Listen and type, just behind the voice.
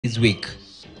this week.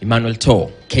 Emmanuel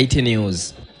Tor, KT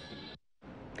News.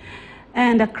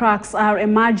 And cracks are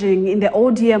emerging in the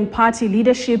ODM party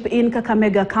leadership in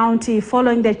Kakamega County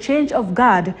following the change of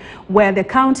guard, where the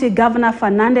county governor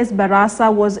Fernandes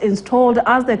Barasa was installed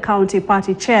as the county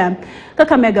party chair.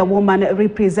 Kakamega woman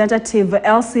representative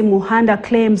Elsie Muhanda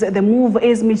claims the move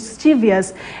is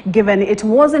mischievous given it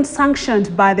wasn't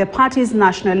sanctioned by the party's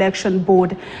National Election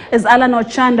Board. As Alan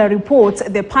Ochanda reports,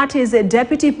 the party's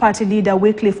deputy party leader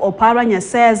Wycliffe Oparanya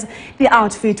says the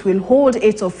outfit will hold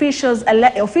its officials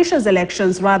elections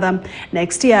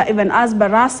next year, even as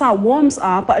Barasa warms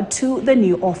up to the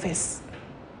new office.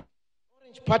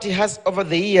 Orange Party has over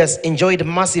the years enjoyed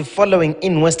massive following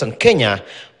in Western Kenya,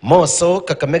 more so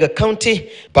Kakamega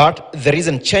County, but the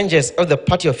recent changes of the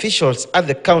party officials at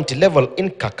the county level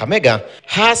in Kakamega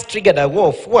has triggered a war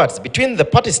of words between the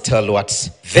party stalwarts.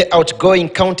 The outgoing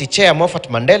county chair Moffat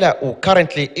Mandela, who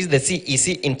currently is the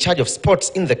CEC in charge of sports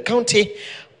in the county,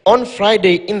 on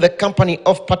Friday, in the company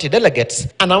of party delegates,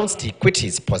 announced he quit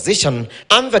his position,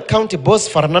 and the county boss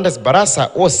Fernandes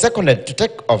Barasa was seconded to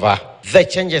take over. The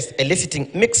changes eliciting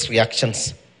mixed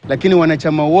reactions. Lakini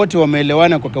wanachama wote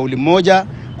wameelewana kwa kauli moja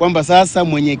kwamba sasa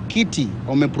mwenyekiti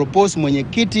wamepropose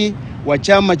mwenyekiti wa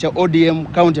chama cha ODM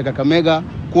County ya Kakamega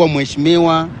kuwa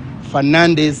Mheshimiwa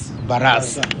Fernandes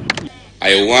Barasa.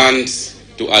 I want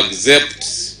to accept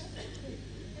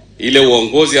ile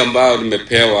uongozi ambao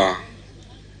nimepewa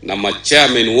na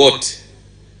machairman wote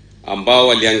ambao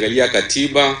waliangalia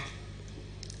katiba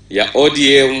ya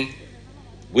ODM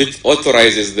which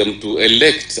authorizes them to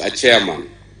elect a chairman.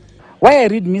 Why I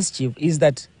read mischief is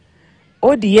that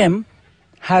ODM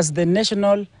has the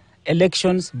National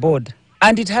Elections Board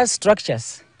and it has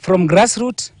structures from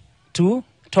grassroots to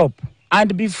top.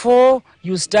 And before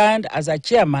you stand as a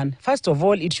chairman, first of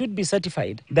all, it should be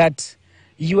certified that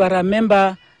you are a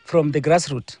member from the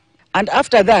grassroots. And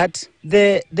after that,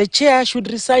 the chair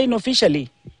should resign officially.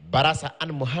 Barasa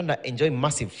and Muhanda enjoy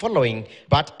massive following,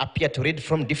 but appear to read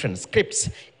from different scripts,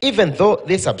 even though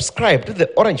they subscribe to the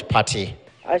Orange Party.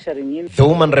 The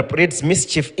woman reads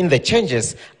mischief in the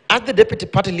changes, as the deputy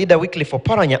party leader Wycliffe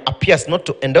Oparanya appears not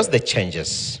to endorse the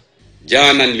changes.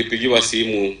 Jana nilipigiwa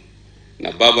simu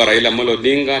na Baba Raila Amolo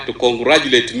Odinga to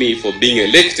congratulate me for being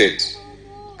elected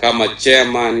kama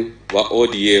chairman wa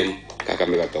ODM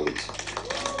Kakamega County.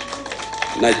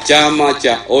 Na chama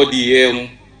cha ODM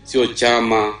sio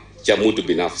chama cha mtu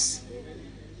binafsi.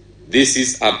 This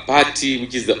is a party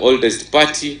which is the oldest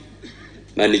party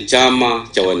na ni chama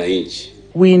cha wananchi.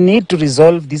 We need to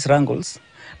resolve these wrangles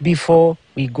before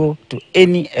we go to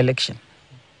any election.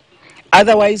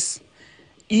 Otherwise,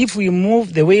 if we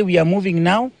move the way we are moving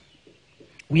now,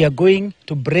 we are going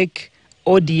to break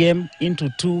ODM into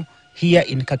two here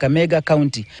in Kakamega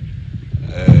County.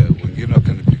 Wengine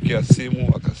wakanipigia simu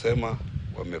wakasema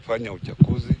wamefanya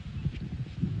uchaguzi.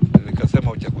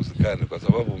 Nikasema uchaguzi gani? Kwa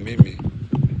sababu mimi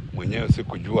mwenyewe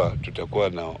sikujua tutakuwa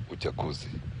na uchaguzi.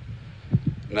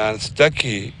 Na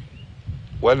sitaki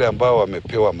wale ambao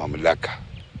wamepewa mamlaka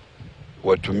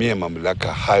watumie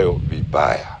mamlaka hayo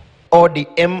vibaya.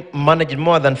 ODM managed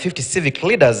more than 50 civic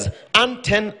leaders and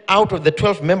 10 out of the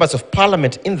 12 members of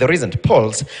parliament in the recent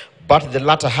polls, but the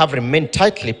latter have remained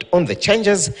tight-lipped on the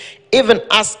changes, even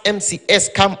as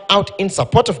MCS come out in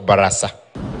support of Barasa.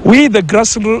 We, the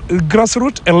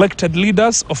grassroots elected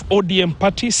leaders of ODM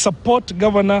party, support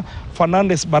Governor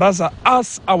Fernandes Barasa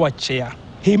as our chair.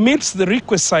 He meets the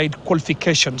requisite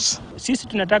qualifications. Sisi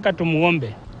tunataka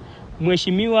tumuombe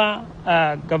Mheshimiwa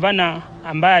Gavana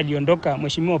ambaye aliondoka,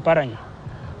 Mheshimiwa Oparanya,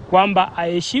 kwamba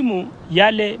aheshimu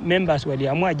yale members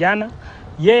waliamua jana.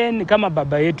 Yeye ni kama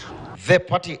baba yetu. The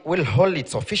party will hold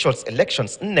its officials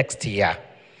elections next year.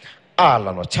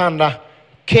 Alan Ochanda,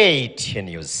 KT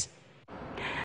News.